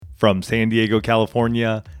From San Diego,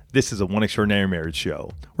 California, this is a One Extraordinary Marriage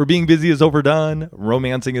show, where being busy is overdone,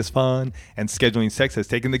 romancing is fun, and scheduling sex has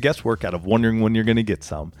taken the guesswork out of wondering when you're going to get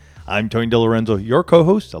some. I'm Tony DeLorenzo, your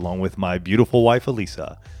co-host, along with my beautiful wife,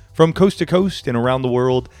 Elisa. From coast to coast and around the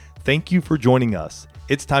world, thank you for joining us.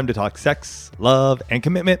 It's time to talk sex, love, and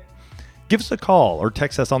commitment. Give us a call or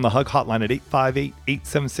text us on the HUG hotline at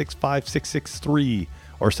 858-876-5663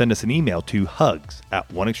 or send us an email to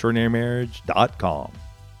hugs@oneextraordinarymarriage.com.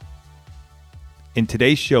 In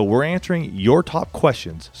today's show, we're answering your top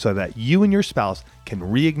questions so that you and your spouse can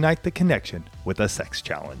reignite the connection with a sex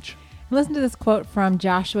challenge. Listen to this quote from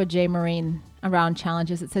Joshua J. Marine around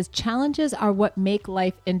challenges. It says, "Challenges are what make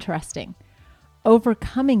life interesting.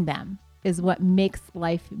 Overcoming them is what makes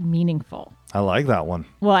life meaningful." I like that one.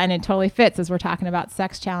 Well, and it totally fits as we're talking about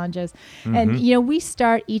sex challenges. And, we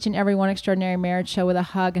start each and every One Extraordinary Marriage show with a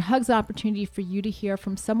hug. A hug's an opportunity for you to hear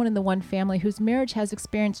from someone in the one family whose marriage has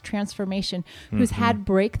experienced transformation, who's had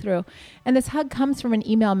breakthrough. And this hug comes from an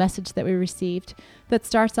email message that we received that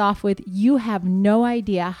starts off with, "You have no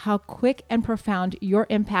idea how quick and profound your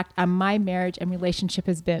impact on my marriage and relationship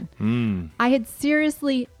has been. I had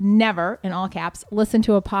seriously never, in all caps, listened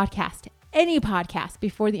to a podcast, any podcast,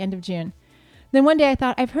 before the end of June. Then one day I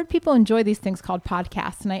thought, I've heard people enjoy these things called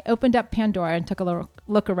podcasts, and I opened up Pandora and took a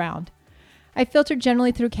look around. I filtered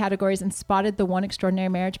generally through categories and spotted the One Extraordinary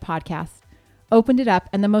Marriage podcast, opened it up,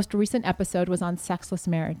 and the most recent episode was on sexless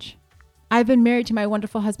marriage. I've been married to my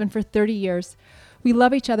wonderful husband for 30 years. We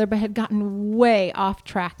love each other, but had gotten way off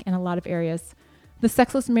track in a lot of areas. The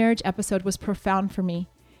sexless marriage episode was profound for me.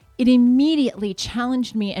 It immediately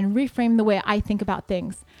challenged me and reframed the way I think about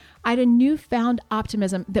things. I had a newfound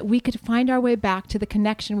optimism that we could find our way back to the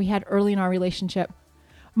connection we had early in our relationship.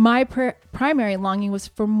 My primary longing was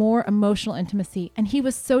for more emotional intimacy, and he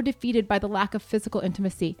was so defeated by the lack of physical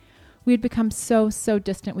intimacy. We had become so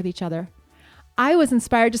distant with each other. I was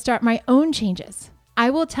inspired to start my own changes.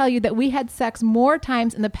 I will tell you that we had sex more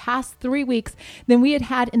times in the past 3 weeks than we had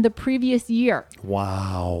had in the previous year."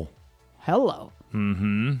 Wow. Hello.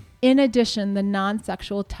 In addition, the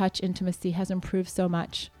non-sexual touch intimacy has improved so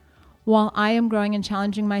much. While I am growing and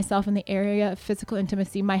challenging myself in the area of physical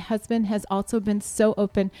intimacy, my husband has also been so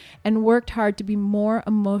open and worked hard to be more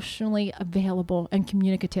emotionally available and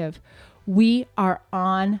communicative. We are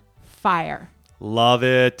on fire. Love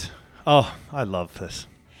it. Oh, I love this.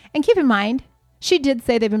 And keep in mind, she did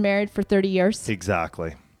say they've been married for 30 years.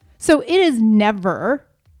 Exactly. So it is never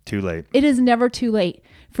too late. It is never too late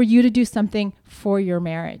for you to do something for your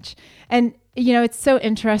marriage. And it's so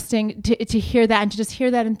interesting to hear that and to just hear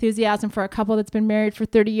that enthusiasm for a couple that's been married for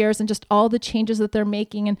 30 years and just all the changes that they're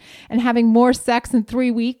making and having more sex in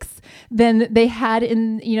 3 weeks than they had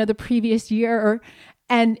in, the previous year.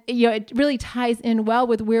 And, it really ties in well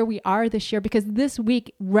with where we are this year, because this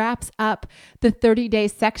week wraps up the 30-day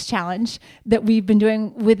sex challenge that we've been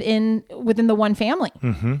doing within the one family.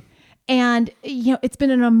 And, it's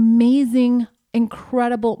been an amazing,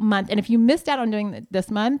 incredible month. And if you missed out on doing it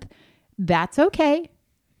this month, that's okay.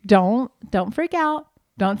 Don't freak out.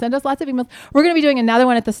 Don't send us lots of emails. We're going to be doing another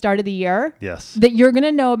one at the start of the year. Yes. That you're going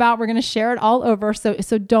to know about. We're going to share it all over. So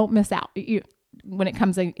don't miss out when it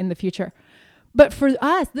comes in the future. But for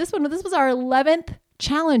us, this was our 11th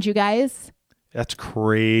challenge, you guys. That's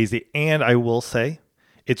crazy. And I will say,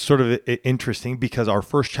 it's sort of interesting because our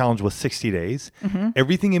first challenge was 60 days.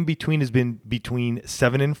 Everything in between has been between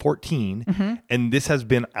 7 and 14. And this has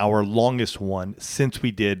been our longest one since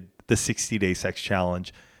we did the 60-day sex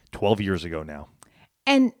challenge 12 years ago now.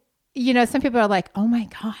 And, some people are like, oh my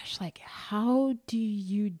gosh, how do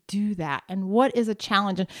you do that? And what is a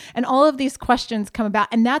challenge? And all of these questions come about.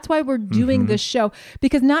 And that's why we're doing this show,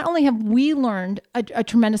 because not only have we learned a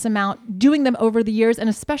tremendous amount doing them over the years, and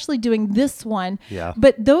especially doing this one,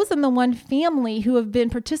 but those in the one family who have been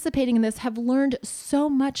participating in this have learned so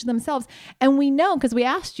much themselves. And we know, because we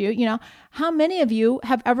asked you, how many of you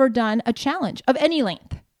have ever done a challenge of any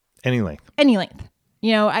length? Any length.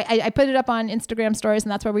 I put it up on Instagram stories,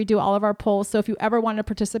 and that's where we do all of our polls. So if you ever want to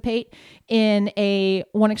participate in a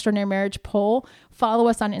One Extraordinary Marriage poll, follow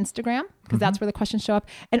us on Instagram, because that's where the questions show up.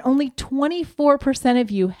 And only 24%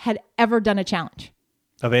 of you had ever done a challenge.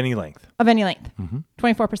 Of any length.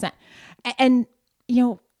 24%. And,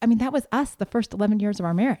 that was us the first 11 years of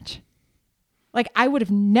our marriage. I would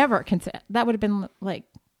have never considered, that would have been like,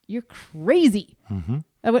 you're crazy.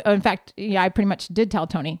 In fact, I pretty much did tell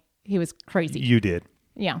Tony he was crazy. You did.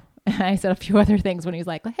 Yeah. I said a few other things when he's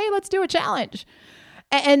like, hey, let's do a challenge.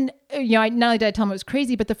 And I not only did I tell him it was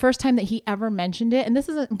crazy, but the first time that he ever mentioned it, and this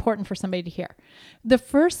is important for somebody to hear, the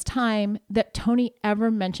first time that Tony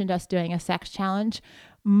ever mentioned us doing a sex challenge,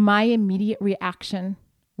 my immediate reaction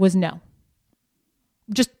was no.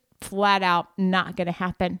 Just flat out not going to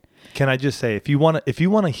happen. Can I just say, if you want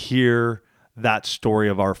to hear that story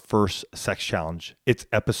of our first sex challenge, it's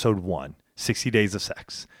episode 1, 60 Days of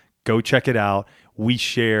Sex. Go check it out. We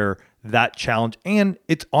share that challenge. And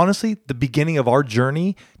it's honestly the beginning of our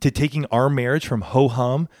journey to taking our marriage from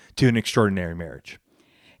ho-hum to an extraordinary marriage.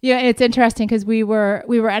 Yeah, it's interesting because we were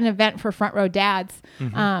at an event for Front Row Dads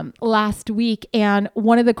last week, and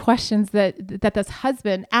one of the questions that this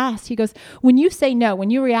husband asked, he goes, "When you say no, when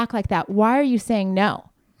you react like that, why are you saying no?"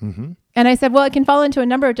 Mm-hmm. And I said, "Well, it can fall into a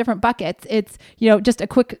number of different buckets. It's just a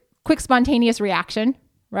quick spontaneous reaction,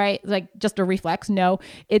 right? Like just a reflex. No,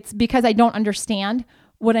 it's because I don't understand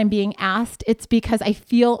what I'm being asked. It's because I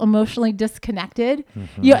feel emotionally disconnected.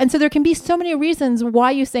 Mm-hmm. And so there can be so many reasons why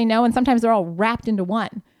you say no, and sometimes they're all wrapped into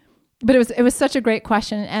one." But it was such a great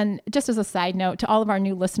question. And just as a side note to all of our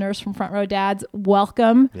new listeners from Front Row Dads,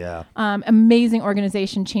 welcome. Yeah. Amazing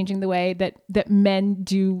organization changing the way that men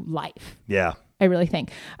do life. Yeah. I really think.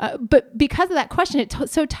 But because of that question, it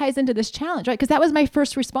so ties into this challenge, right? Because that was my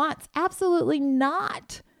first response. Absolutely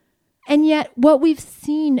not. And yet what we've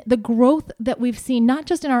seen, the growth that we've seen, not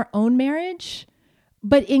just in our own marriage,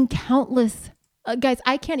 but in countless, guys,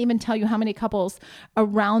 I can't even tell you how many couples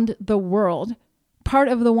around the world, part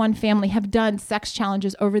of the One Family, have done sex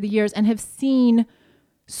challenges over the years and have seen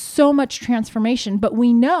so much transformation. But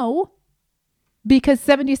we know, because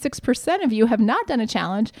 76% of you have not done a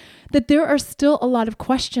challenge, that there are still a lot of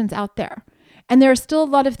questions out there. And there are still a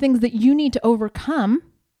lot of things that you need to overcome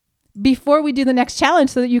before we do the next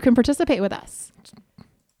challenge so that you can participate with us.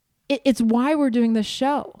 It's why we're doing this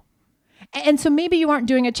show. And so maybe you aren't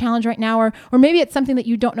doing a challenge right now, or maybe it's something that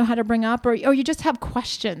you don't know how to bring up, or you just have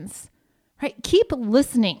questions. Right? Keep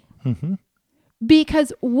listening,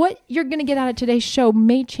 because what you're going to get out of today's show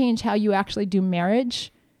may change how you actually do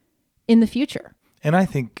marriage in the future. And I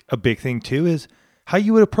think a big thing too is how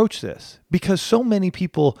you would approach this, because so many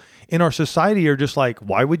people in our society are just like,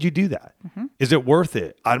 why would you do that? Mm-hmm. Is it worth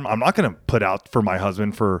it? I'm not going to put out for my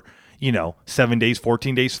husband for, 7 days,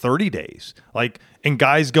 14 days, 30 days. And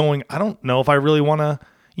guys going, I don't know if I really want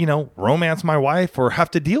to, romance my wife or have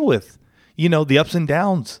to deal with, the ups and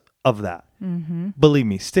downs of that. Mm-hmm. Believe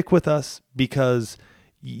me, stick with us, because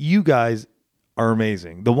you guys are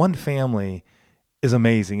amazing. The One Family is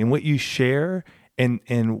amazing. And what you share and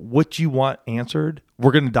what you want answered,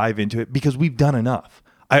 we're going to dive into it because we've done enough.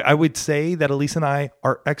 I would say that Elise and I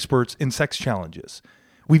are experts in sex challenges.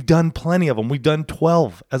 We've done plenty of them. We've done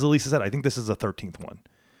 12, as Elisa said. I think this is the 13th one.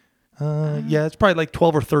 Yeah, it's probably like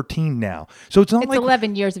 12 or 13 now. So it's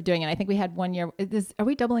 11 years of doing it. I think we had 1 year. Are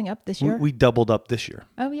we doubling up this year? We doubled up this year.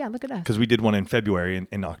 Oh yeah, look at us. Because we did one in February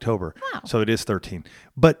in October. Wow. So it is 13.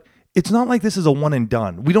 But it's not like this is a one and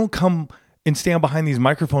done. We don't come and stand behind these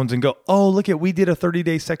microphones and go, oh, look we did a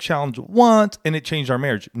 30-day sex challenge once and it changed our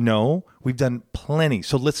marriage. No, we've done plenty.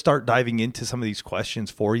 So let's start diving into some of these questions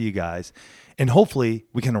for you guys. And hopefully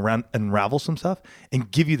we can unravel some stuff and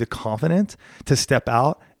give you the confidence to step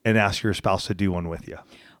out and ask your spouse to do one with you.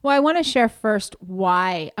 Well, I want to share first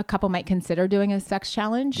why a couple might consider doing a sex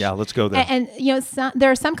challenge. Yeah, let's go there. And there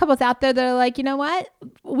are some couples out there that are like, you know what?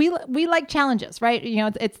 We like challenges, right?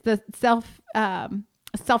 It's the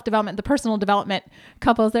self-development, the personal development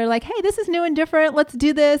couples. They're like, hey, this is new and different. Let's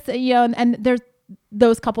do this. And there's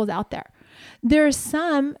those couples out there. There are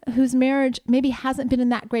some whose marriage maybe hasn't been in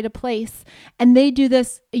that great a place, and they do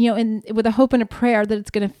this, with a hope and a prayer that it's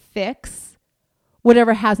going to fix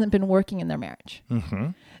whatever hasn't been working in their marriage. Mm-hmm.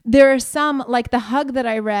 There are some, like the hug that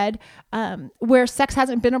I read, where sex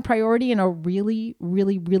hasn't been a priority in a really,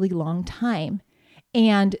 really, really long time.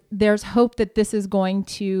 And there's hope that this is going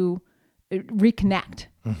to reconnect,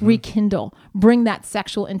 rekindle, bring that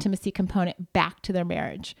sexual intimacy component back to their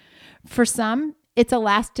marriage. For some, it's a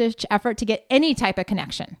last-ditch effort to get any type of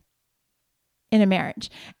connection in a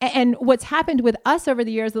marriage. And what's happened with us over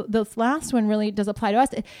the years, this last one really does apply to us.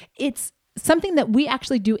 It's something that we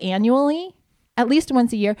actually do annually, at least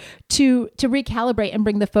once a year, to recalibrate and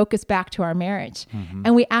bring the focus back to our marriage. Mm-hmm.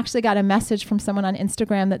 And we actually got a message from someone on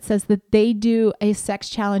Instagram that says that they do a sex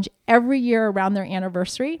challenge every year around their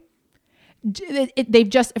anniversary. They've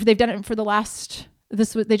done it for the last,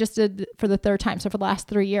 they just did for the third time. So for the last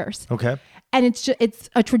 3 years. Okay. And it's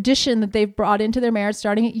a tradition that they've brought into their marriage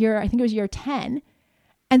starting at I think it was year 10.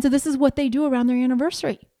 And so this is what they do around their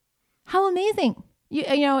anniversary. How amazing.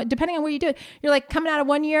 Depending on where you do it, you're like coming out of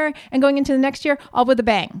 1 year and going into the next year, all with a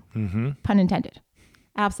bang. Mm-hmm. Pun intended.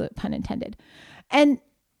 Absolute pun intended. And,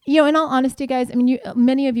 in all honesty, guys,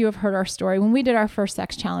 many of you have heard our story. When we did our first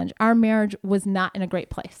sex challenge, our marriage was not in a great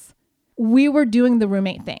place. We were doing the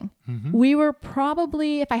roommate thing. Mm-hmm. We were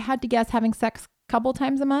probably, if I had to guess, having sex couple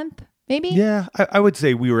times a month, maybe? Yeah, I would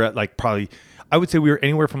say we were at like I would say we were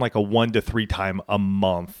anywhere from like a 1 to 3 time a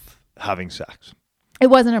month having sex. It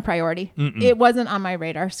wasn't a priority. It wasn't on my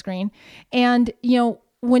radar screen. And,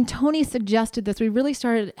 when Tony suggested this, we really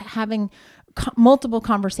started having multiple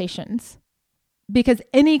conversations, because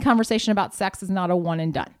any conversation about sex is not a one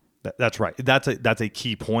and done. That's right. That's a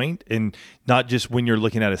key point, and not just when you're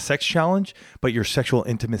looking at a sex challenge, but your sexual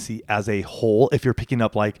intimacy as a whole. If you're picking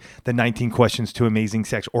up like the 19 questions to amazing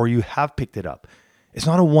sex, or you have picked it up, it's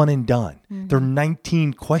not a one and done. There are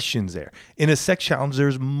 19 questions there. In a sex challenge,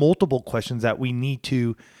 there's multiple questions that we need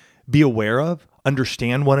to be aware of,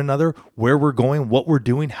 understand one another, where we're going, what we're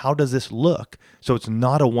doing, how does this look? So it's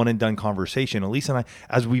not a one and done conversation. Elisa and I,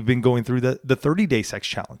 as we've been going through the 30-day sex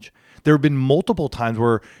challenge, there have been multiple times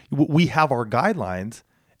where we have our guidelines,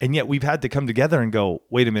 and yet we've had to come together and go,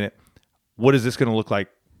 wait a minute, what is this going to look like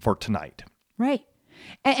for tonight? Right.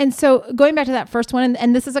 And so going back to that first one,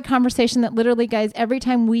 and this is a conversation that literally, guys, every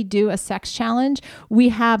time we do a sex challenge, we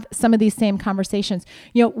have some of these same conversations.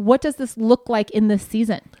 What does this look like in this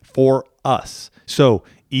season? For us. So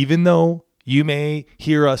even though you may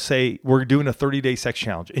hear us say we're doing a 30-day sex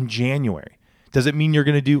challenge in January, does it mean you're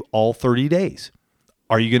going to do all 30 days?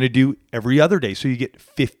 Are you going to do every other day? So you get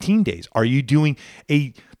 15 days. Are you doing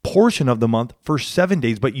a portion of the month for 7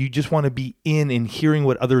 days, but you just want to be in and hearing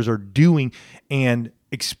what others are doing and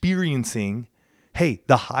experiencing, hey,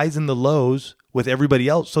 the highs and the lows with everybody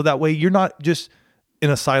else. So that way you're not just in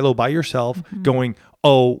a silo by yourself going,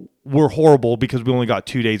 oh, we're horrible because we only got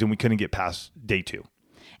 2 days and we couldn't get past day 2.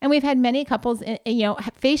 And we've had many couples,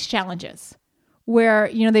 face challenges where,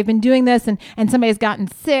 they've been doing this and somebody's gotten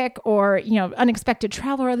sick or, unexpected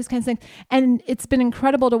travel or all these kinds of things. And it's been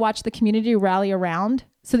incredible to watch the community rally around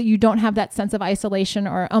so that you don't have that sense of isolation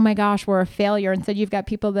or, oh my gosh, we're a failure. Instead, you've got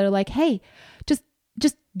people that are like, hey, just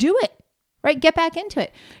do it, right? Get back into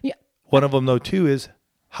it. Yeah. One of them, though, too, is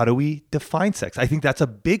how do we define sex? I think that's a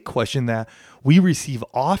big question that we receive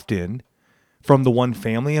often from the one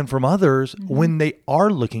family and from others when they are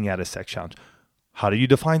looking at a sex challenge. How do you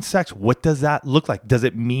define sex? What does that look like? Does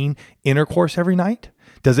it mean intercourse every night?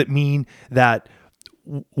 Does it mean that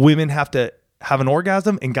women have to have an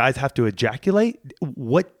orgasm and guys have to ejaculate?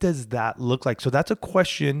 What does that look like? So that's a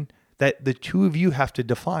question that the two of you have to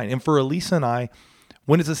define. And for Elisa and I,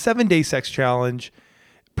 when it's a 7-day sex challenge,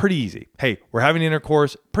 pretty easy. Hey, we're having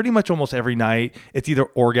intercourse pretty much almost every night. It's either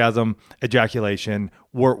orgasm, ejaculation.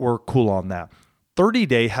 We're cool on that.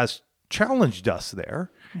 30-day has challenged us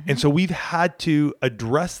there. And so we've had to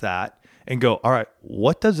address that and go, all right,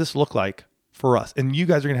 what does this look like for us? And you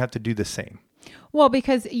guys are going to have to do the same. Well,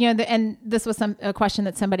 because, and this was a question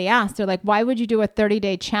that somebody asked. They're like, why would you do a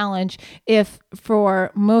 30-day challenge if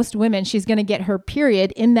for most women, she's going to get her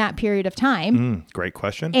period in that period of time? Great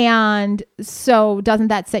question. And so doesn't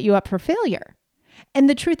that set you up for failure? And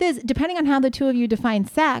the truth is, depending on how the two of you define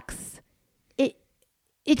sex,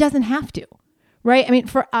 it doesn't have to, right? I mean,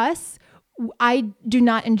 for us, I do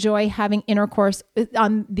not enjoy having intercourse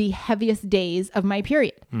on the heaviest days of my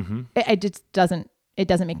period. It just doesn't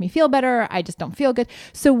make me feel better. I just don't feel good.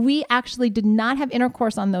 So we actually did not have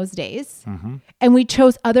intercourse on those days. And we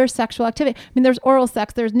chose other sexual activity. I mean, there's oral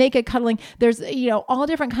sex, there's naked cuddling, there's, all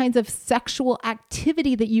different kinds of sexual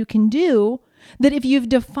activity that you can do that if you've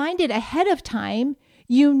defined it ahead of time,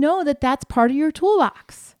 that that's part of your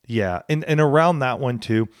toolbox. Yeah. And around that one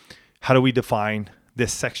too, how do we define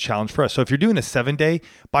this sex challenge for us? So if you're doing a 7-day,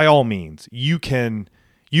 by all means, you can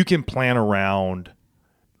plan around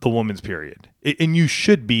the woman's period. And you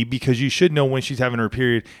should be, because you should know when she's having her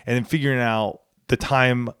period and then figuring out the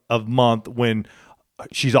time of month when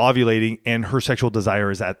she's ovulating and her sexual desire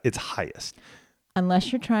is at its highest.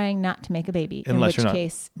 Unless you're trying not to make a baby, in which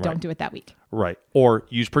case, don't do it that week. Right. Or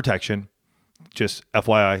use protection. Just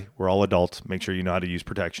FYI, we're all adults. Make sure you know how to use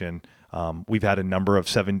protection. We've had a number of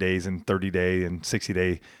 7 days and 30-day and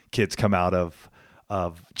 60-day kids come out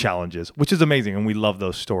of challenges, which is amazing. And we love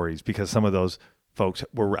those stories because some of those folks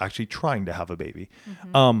were actually trying to have a baby.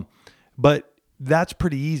 But that's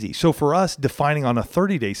pretty easy. So for us, defining on a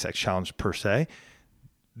 30-day sex challenge per se,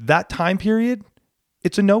 that time period,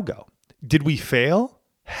 it's a no-go. Did we fail?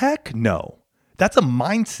 Heck no. That's a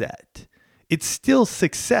mindset. It's still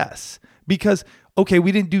success because, okay,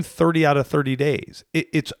 we didn't do 30 out of 30 days.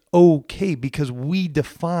 It's okay because we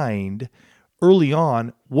defined early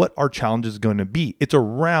on what our challenge is going to be. It's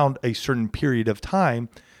around a certain period of time.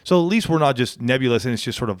 So at least we're not just nebulous and it's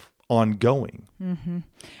just sort of ongoing.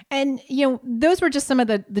 And, those were just some of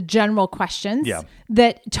the general questions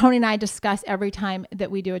that Tony and I discuss every time that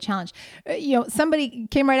we do a challenge. Somebody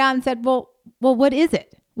came right out and said, well, what is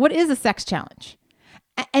it? What is a sex challenge?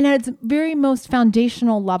 And at its very most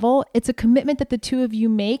foundational level, it's a commitment that the two of you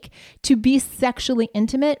make to be sexually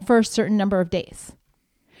intimate for a certain number of days.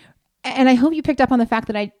 And I hope you picked up on the fact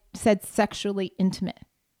that I said sexually intimate.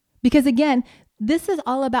 Because again, this is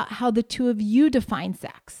all about how the two of you define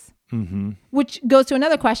sex, which goes to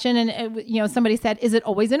another question. And somebody said, is it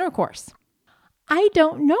always intercourse? I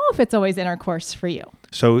don't know if it's always intercourse for you.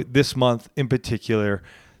 So this month in particular,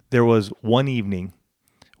 there was one evening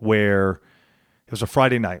where it was a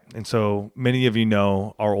Friday night. And so many of you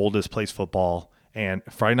know our oldest plays football and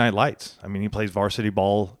Friday Night Lights. I mean, he plays varsity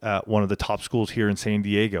ball at one of the top schools here in San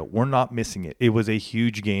Diego. We're not missing it. It was a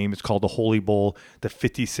huge game. It's called the Holy Bowl, the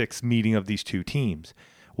 56th meeting of these two teams.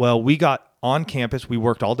 Well, we got on campus. We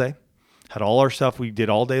worked all day, had all our stuff we did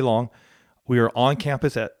all day long. We were on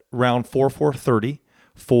campus at around 4:30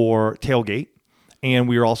 for tailgate. And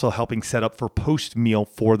we were also helping set up for post meal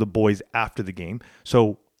for the boys after the game.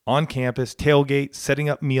 So on campus, tailgate, setting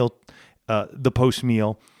up meal, the post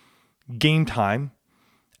meal, game time,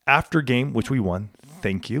 after game, which we won.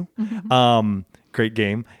 Thank you. Great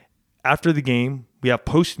game. After the game, we have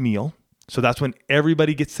post meal. So that's when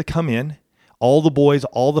everybody gets to come in. All the boys,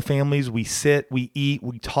 all the families, we sit, we eat,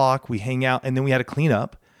 we talk, we hang out, and then we had to clean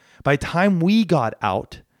up. By the time we got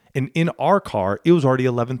out and in our car, it was already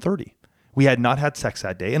 11:30. We had not had sex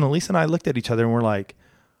that day. And Elise and I looked at each other and we're like,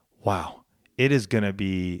 wow, it is going to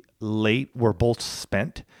be late. We're both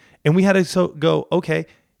spent. And we had to go, okay,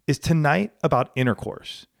 is tonight about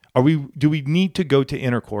intercourse? Do we need to go to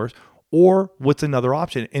intercourse, or what's another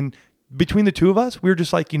option? And between the two of us, we were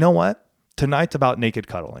just like, you know what? Tonight's about naked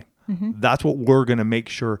cuddling. That's what we're going to make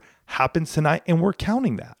sure happens tonight. And we're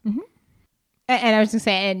counting that. And I was going to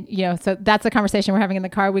say, so that's a conversation we're having in the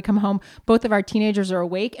car. We come home, both of our teenagers are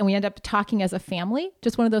awake, and we end up talking as a family.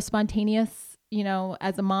 Just one of those spontaneous,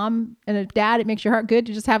 as a mom and a dad, it makes your heart good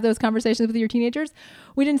to just have those conversations with your teenagers.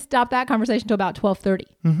 We didn't stop that conversation until about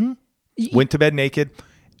 12:30. Went to bed naked,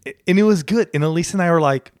 and it was good. And Elise and I were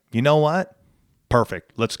like, you know what?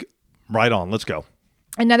 Perfect. Let's go.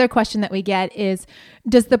 Another question that we get is,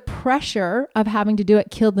 does the pressure of having to do it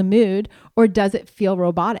kill the mood, or does it feel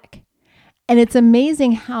robotic? And it's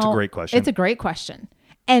amazing how... It's a great question. It's a great question.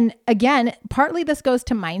 And again, partly this goes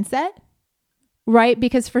to mindset, right?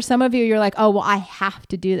 Because for some of you, you're like, oh, well, I have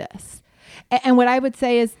to do this. And what I would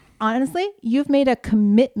say is, honestly, you've made a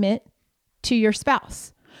commitment to your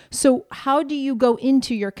spouse. So how do you go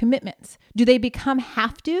into your commitments? Do they become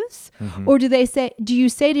have-tos? Or do you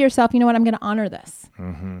say to yourself, you know what, I'm going to honor this?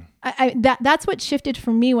 That's what shifted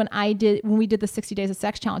for me when we did the 60 Days of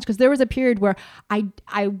Sex Challenge, because there was a period where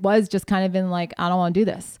I was just kind of in like, I don't want to do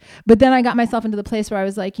this. But then I got myself into the place where I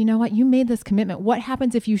was like, you know what, you made this commitment. What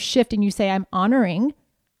happens if you shift and you say, I'm honoring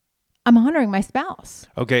my spouse?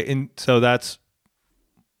 Okay. And so that's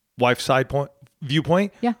wife's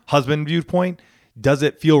viewpoint. Yeah. Husband viewpoint. Does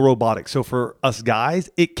it feel robotic? So for us guys,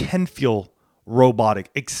 it can feel robotic,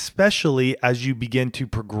 especially as you begin to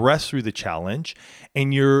progress through the challenge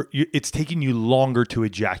and it's taking you longer to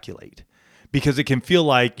ejaculate, because it can feel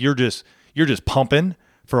like you're just pumping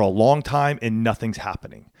for a long time and nothing's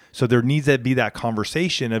happening. So there needs to be that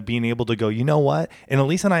conversation of being able to go, you know what? And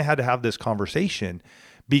Elise and I had to have this conversation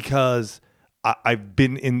because I've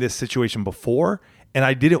been in this situation before. And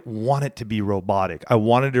I didn't want it to be robotic. I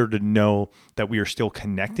wanted her to know that we are still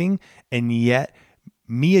connecting. And yet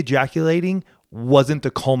me ejaculating wasn't the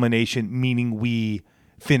culmination, meaning we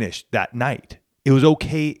finished that night. It was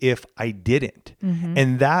okay if I didn't.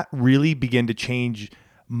 And that really began to change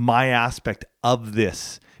my aspect of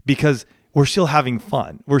this, because we're still having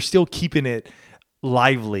fun. We're still keeping it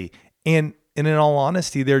lively. And in all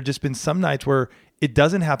honesty, there have just been some nights where it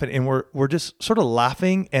doesn't happen and we're just sort of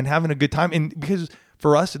laughing and having a good time. And because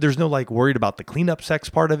for us, there's no like worried about the cleanup sex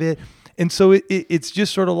part of it. And so it's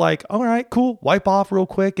just sort of like, all right, cool, wipe off real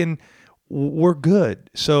quick and we're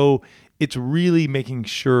good. So it's really making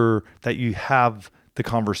sure that you have the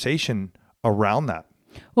conversation around that.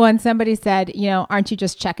 Well, and somebody said, aren't you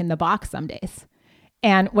just checking the box some days?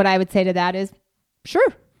 And what I would say to that is, sure.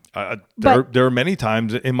 There are many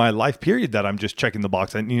times in my life period that I'm just checking the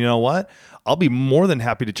box. And you know what? I'll be more than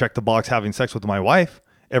happy to check the box having sex with my wife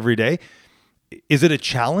every day. Is it a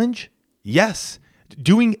challenge? Yes.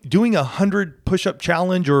 Doing 100 push-up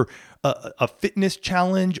challenge or a fitness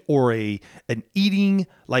challenge or an eating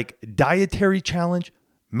like dietary challenge.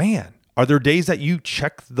 Man, are there days that you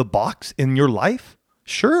check the box in your life?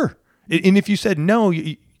 Sure. And if you said no,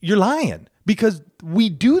 you're lying. Because we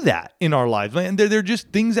do that in our lives, man. They're just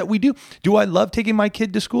things that we do. Do I love taking my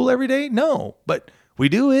kid to school every day? No, but we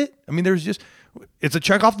do it. I mean, it's a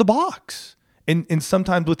check off the box. And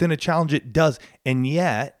sometimes within a challenge, it does. And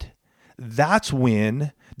yet that's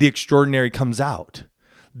when the extraordinary comes out.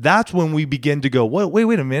 That's when we begin to go,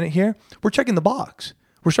 wait a minute here. We're checking the box.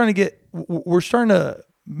 We're starting to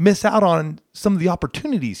miss out on some of the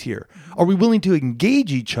opportunities here. Are we willing to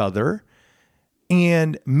engage each other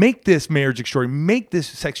and make this marriage extraordinary, make this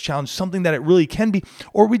sex challenge something that it really can be?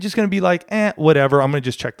 Or are we just going to be like, whatever, I'm going to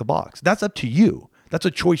just check the box? That's up to you. That's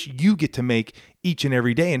a choice you get to make each and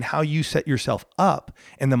every day, and how you set yourself up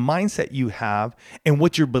and the mindset you have and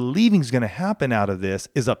what you're believing is going to happen out of this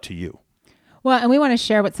is up to you. Well, and we want to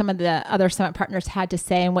share what some of the other Summit partners had to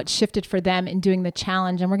say and what shifted for them in doing the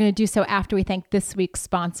challenge. And we're going to do so after we thank this week's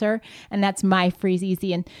sponsor, and that's My Freeze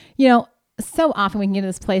Easy. And, so often we can get to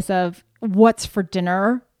this place of what's for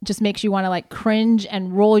dinner just makes you want to like cringe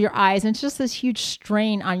and roll your eyes. And it's just this huge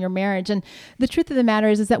strain on your marriage. And the truth of the matter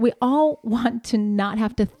is that we all want to not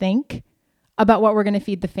have to think about what we're going to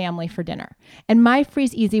feed the family for dinner. And My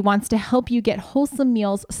Freeze Easy wants to help you get wholesome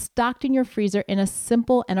meals stocked in your freezer in a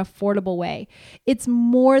simple and affordable way. It's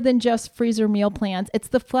more than just freezer meal plans. It's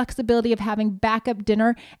the flexibility of having backup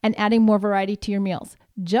dinner and adding more variety to your meals.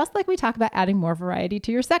 Just like we talk about adding more variety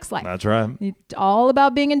to your sex life. That's right. It's all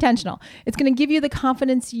about being intentional. It's going to give you the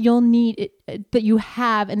confidence you'll need, that you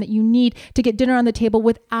have and that you need to get dinner on the table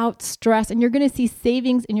without stress. And you're going to see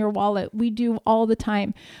savings in your wallet. We do all the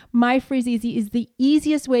time. My Freeze Easy is the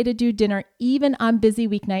easiest way to do dinner, even on busy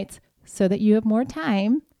weeknights, so that you have more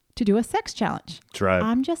time to do a sex challenge. That's right.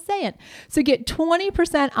 I'm just saying. So get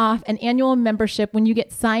 20% off an annual membership when you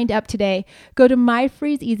get signed up today. Go to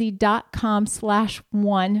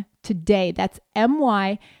myfreezeeasy.com/one today. That's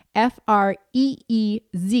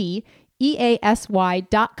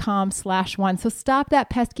myfreezeeasy.com/one. So stop that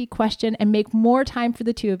pesky question and make more time for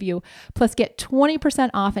the two of you. Plus get 20%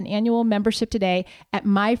 off an annual membership today at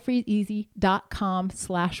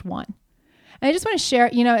myfreezeeasy.com/one. And I just want to share,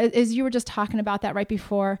 as you were just talking about that right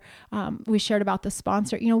before we shared about the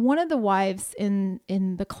sponsor, one of the wives in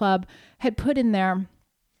the club had put in there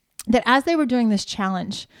that as they were doing this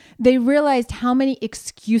challenge, they realized how many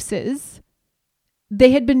excuses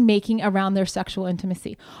they had been making around their sexual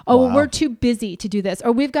intimacy. Oh, wow. Well, we're too busy to do this,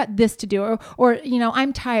 or we've got this to do, or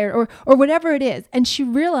I'm tired, or whatever it is. And she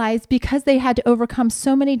realized, because they had to overcome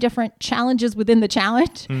so many different challenges within the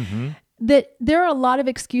challenge, that there are a lot of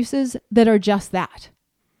excuses that are just that.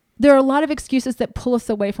 There are a lot of excuses that pull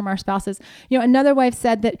us away from our spouses. Another wife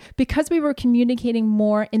said that because we were communicating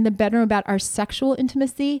more in the bedroom about our sexual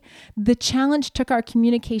intimacy, the challenge took our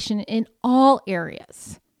communication in all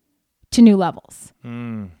areas to new levels.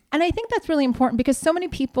 And I think that's really important, because so many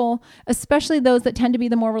people, especially those that tend to be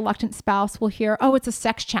the more reluctant spouse, will hear, oh, it's a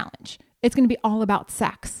sex challenge. It's going to be all about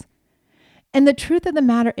sex. And the truth of the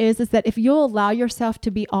matter is that if you'll allow yourself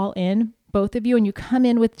to be all in, both of you, and you come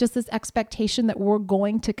in with just this expectation that we're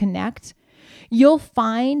going to connect, you'll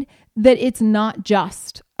find that it's not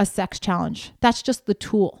just a sex challenge. That's just the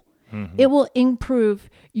tool. It will improve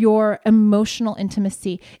your emotional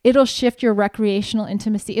intimacy. It'll shift your recreational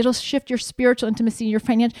intimacy. It'll shift your spiritual intimacy, your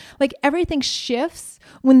financial, like everything shifts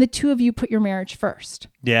when the two of you put your marriage first.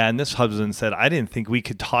 Yeah. And this husband said, I didn't think we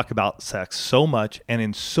could talk about sex so much and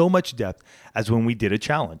in so much depth as when we did a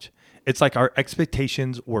challenge. It's like our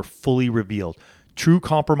expectations were fully revealed. True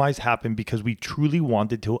compromise happened because we truly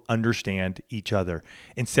wanted to understand each other.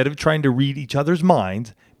 Instead of trying to read each other's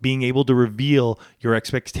minds, being able to reveal your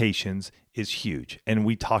expectations is huge. And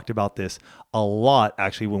we talked about this a lot,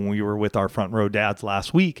 actually, when we were with our front row dads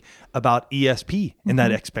last week about ESP and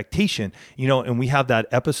that expectation, and we have that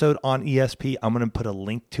episode on ESP. I'm going to put a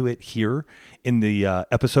link to it here in the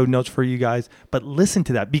episode notes for you guys. But listen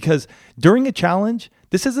to that, because during a challenge,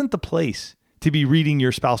 this isn't the place to be reading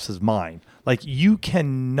your spouse's mind. Like, you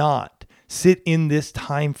cannot sit in this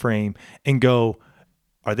time frame and go,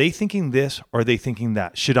 are they thinking this or are they thinking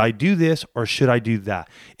that? Should I do this or should I do that?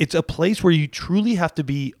 It's a place where you truly have to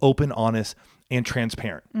be open, honest, and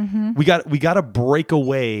transparent. We got to break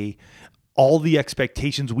away all the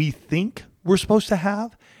expectations we think we're supposed to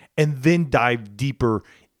have and then dive deeper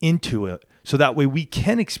into it, so that way we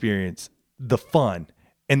can experience the fun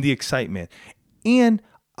and the excitement. And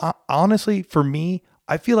honestly, for me,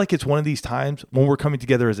 I feel like it's one of these times when we're coming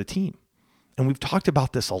together as a team. And we've talked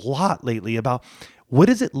about this a lot lately, about what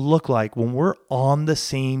does it look like when we're on the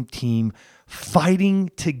same team fighting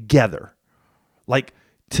together? Like,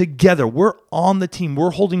 together, we're on the team,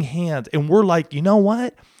 we're holding hands, and we're like, you know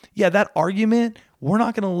what? Yeah, that argument, we're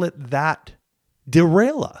not going to let that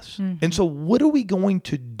derail us. And so what are we going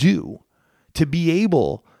to do to be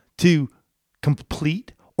able to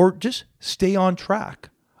complete or just stay on track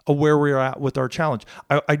of where we're at with our challenge?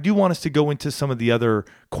 I do want us to go into some of the other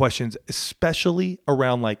questions, especially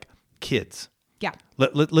around like kids. Yeah.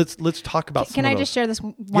 Let's talk about. Can I just share this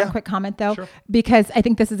one quick comment though? Sure. Because I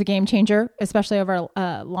think this is a game changer, especially over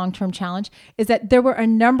a long-term challenge, is that there were a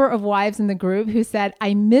number of wives in the group who said,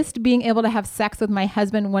 I missed being able to have sex with my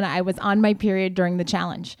husband when I was on my period during the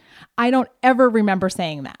challenge. I don't ever remember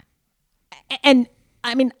saying that. And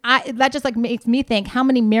I mean, that just like makes me think how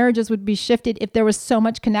many marriages would be shifted if there was so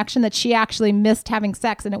much connection that she actually missed having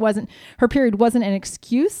sex and her period wasn't an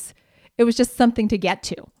excuse. It was just something to get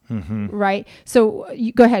to. Mm-hmm. Right. So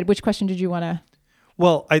go ahead. Which question did you want to?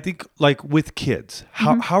 Well, I think like with kids,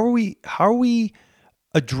 how are we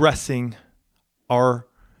addressing our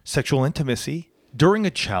sexual intimacy during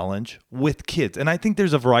a challenge with kids? And I think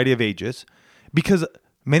there's a variety of ages because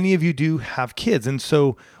many of you do have kids. And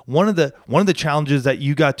so one of the challenges that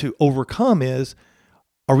you got to overcome is,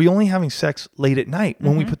 are we only having sex late at night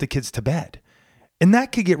when we put the kids to bed? And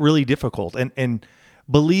that could get really difficult. And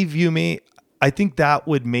believe you me, I think that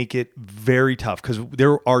would make it very tough because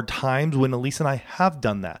there are times when Elisa and I have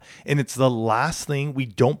done that. And it's the last thing. We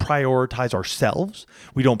don't prioritize ourselves.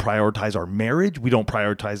 We don't prioritize our marriage. We don't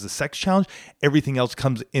prioritize the sex challenge. Everything else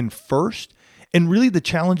comes in first. And really the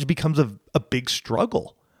challenge becomes a big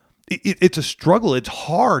struggle. It's a struggle. It's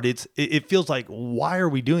hard. It feels like, why are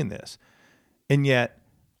we doing this? And yet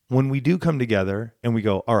when we do come together and we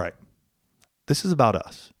go, all right, this is about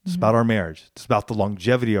us. It's about our marriage. It's about the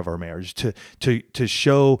longevity of our marriage to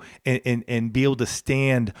show and be able to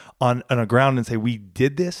stand on a ground and say, we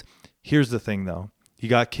did this. Here's the thing though. You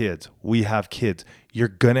got kids. We have kids. You're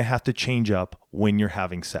going to have to change up when you're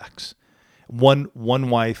having sex. One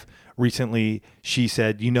wife recently, she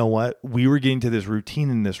said, you know what? We were getting to this routine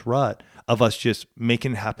in this rut of us just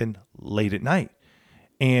making it happen late at night.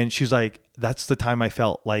 And she's like, that's the time I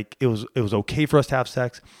felt like it was okay for us to have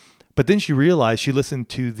sex. But then she realized, she listened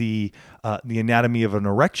to the Anatomy of an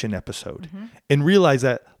Erection episode and realized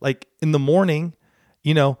that like in the morning,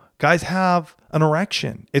 you know, guys have an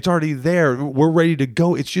erection. It's already there. We're ready to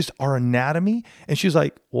go. It's just our anatomy. And she's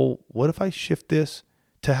like, well, what if I shift this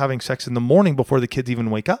to having sex in the morning before the kids even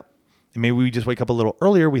wake up? And maybe we just wake up a little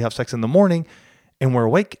earlier. We have sex in the morning and we're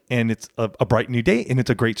awake and it's a bright new day and it's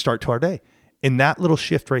a great start to our day. And that little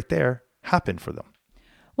shift right there happened for them.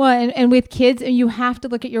 Well, and with kids, you have to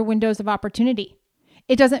look at your windows of opportunity.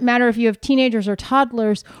 It doesn't matter if you have teenagers or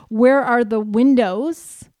toddlers. Where are the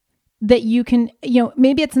windows that you can,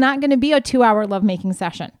 maybe it's not going to be a 2-hour lovemaking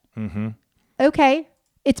session. Mm-hmm. Okay.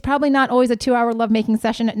 It's probably not always a 2-hour lovemaking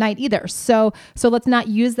session at night either. So let's not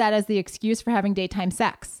use that as the excuse for having daytime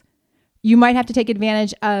sex. You might have to take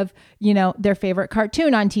advantage of, their favorite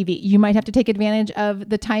cartoon on TV. You might have to take advantage of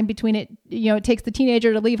the time between it. It takes the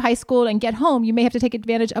teenager to leave high school and get home. You may have to take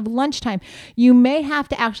advantage of lunchtime. You may have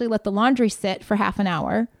to actually let the laundry sit for half an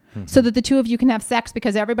hour so that the two of you can have sex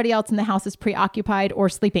because everybody else in the house is preoccupied or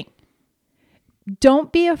sleeping.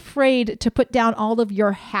 Don't be afraid to put down all of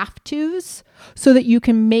your have-tos so that you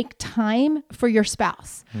can make time for your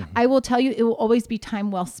spouse. Mm-hmm. I will tell you, it will always be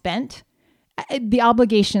time well spent. The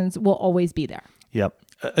obligations will always be there. Yep.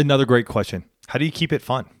 Another great question. How do you keep it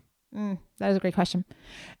fun? That is a great question.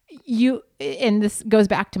 And this goes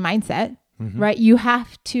back to mindset, right? You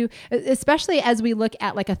have to, especially as we look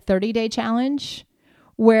at like a 30-day challenge,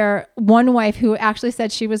 where one wife who actually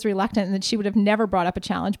said she was reluctant and that she would have never brought up a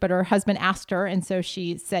challenge, but her husband asked her. And so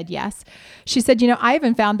she said yes. She said, I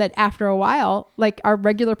even found that after a while, like our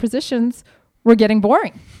regular positions were getting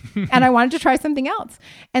boring and I wanted to try something else.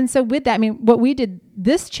 And so with that, what we did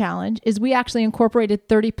this challenge is we actually incorporated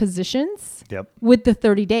 30 positions with the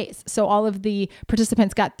 30 days. So all of the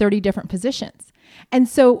participants got 30 different positions. And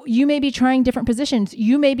so you may be trying different positions.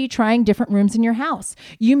 You may be trying different rooms in your house.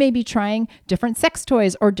 You may be trying different sex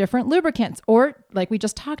toys or different lubricants, or like we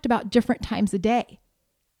just talked about, different times a day.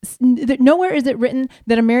 Nowhere is it written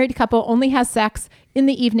that a married couple only has sex in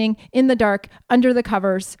the evening, in the dark, under the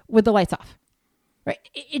covers with the lights off. Right?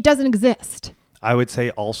 It doesn't exist. I would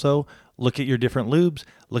say also look at your different lubes,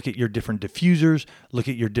 look at your different diffusers, look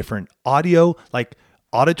at your different audio. Like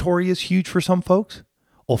auditory is huge for some folks.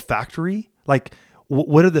 Olfactory, like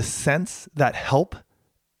what are the scents that help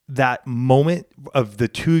that moment of the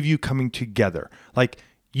two of you coming together? Like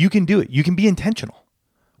you can do it. You can be intentional.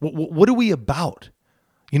 What are we about?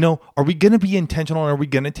 Are we going to be intentional and are we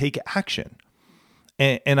going to take action?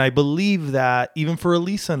 And I believe that even for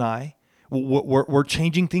Elisa and I, we're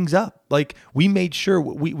changing things up. Like we made sure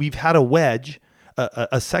we've had a wedge,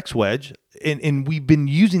 a sex wedge, and we've been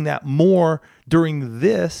using that more during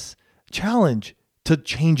this challenge to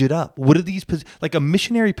change it up. What are these, like a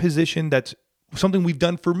missionary position that's something we've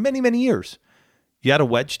done for many, many years. You add a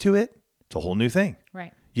wedge to it, it's a whole new thing.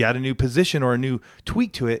 Right. you add a new position or a new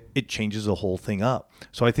tweak to it, it changes the whole thing up.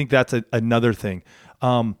 So I think that's another thing.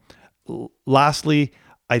 Lastly,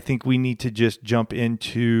 I think we need to just jump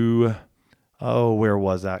into, where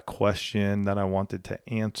was that question that I wanted to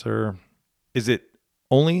answer? Is it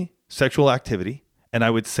only sexual activity? And I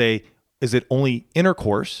would say, is it only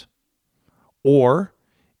intercourse? Or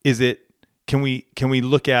can we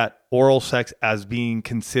look at oral sex as being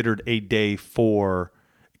considered a day for,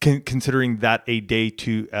 considering that a day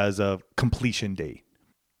as a completion date?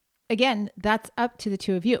 Again, that's up to the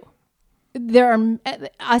two of you. There are,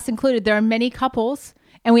 us included, there are many couples,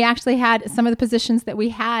 and we actually had some of the positions that we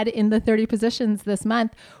had in the 30 positions this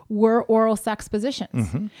month were oral sex positions.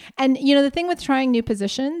 Mm-hmm. And the thing with trying new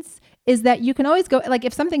positions is that you can always go, like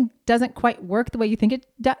if something doesn't quite work the way you think it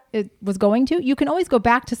was going to, you can always go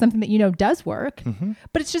back to something that does work, mm-hmm.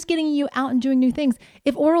 but it's just getting you out and doing new things.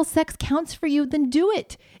 If oral sex counts for you, then do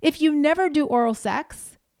it. If you never do oral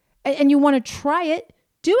sex and you want to try it,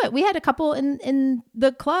 do it. We had a couple in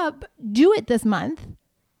the club do it this month,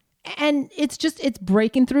 and it's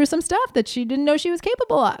breaking through some stuff that she didn't know she was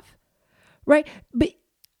capable of, right? But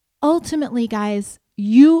ultimately, guys,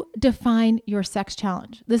 you define your sex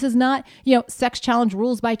challenge. This is not, sex challenge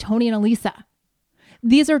rules by Tony and Elisa.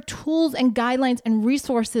 These are tools and guidelines and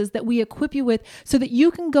resources that we equip you with so that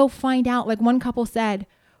you can go find out, like one couple said,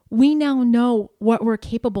 we now know what we're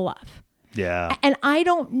capable of. Yeah. And I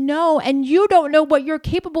don't know, and you don't know what you're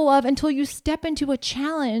capable of until you step into a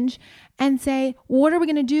challenge and say, what are we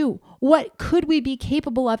going to do? What could we be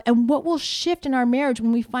capable of? And what will shift in our marriage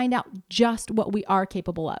when we find out just what we are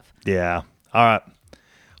capable of? Yeah. All right.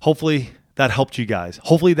 Hopefully that helped you guys.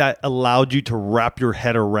 Hopefully that allowed you to wrap your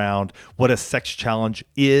head around what a sex challenge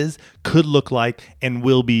is, could look like, and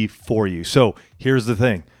will be for you. So here's the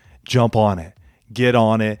thing. Jump on it. Get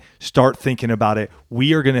on it. Start thinking about it.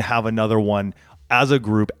 We are going to have another one as a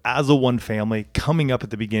group, as a one family coming up at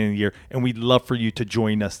the beginning of the year. And we'd love for you to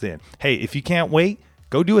join us then. Hey, if you can't wait,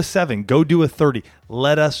 go do a 7, go do a 30.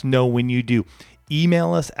 Let us know when you do.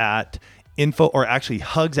 Email us at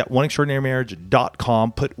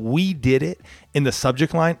hugs@oneextraordinarymarriage.com. Put "we did it" in the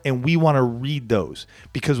subject line, and we want to read those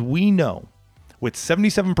because we know with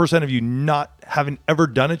 77% of you not having ever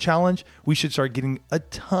done a challenge, we should start getting a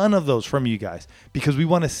ton of those from you guys because we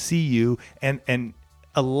want to see you and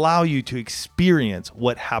allow you to experience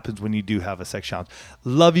what happens when you do have a sex challenge.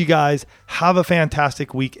 Love you guys. Have a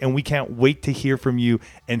fantastic week, and we can't wait to hear from you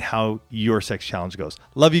and how your sex challenge goes.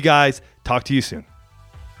 Love you guys. Talk to you soon.